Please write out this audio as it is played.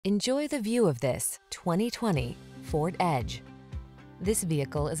Enjoy the view of this 2020 Ford Edge. This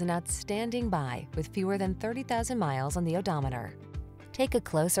vehicle is an outstanding buy with fewer than 30,000 miles on the odometer. Take a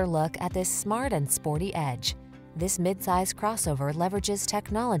closer look at this smart and sporty Edge. This midsize crossover leverages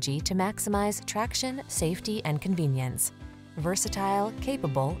technology to maximize traction, safety, and convenience. Versatile,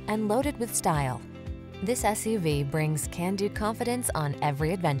 capable, and loaded with style. This SUV brings can-do confidence on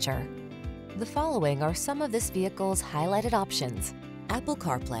every adventure. The following are some of this vehicle's highlighted options: Apple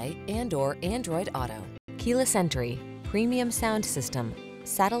CarPlay and/or Android Auto, keyless entry, premium sound system,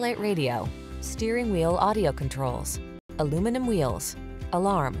 satellite radio, steering wheel audio controls, aluminum wheels,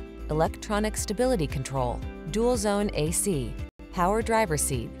 alarm, electronic stability control, dual zone AC, power driver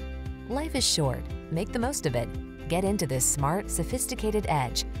seat. Life is short, make the most of it. Get into this smart, sophisticated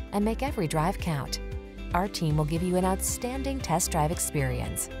Edge and make every drive count. Our team will give you an outstanding test drive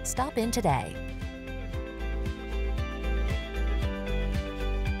experience. Stop in today.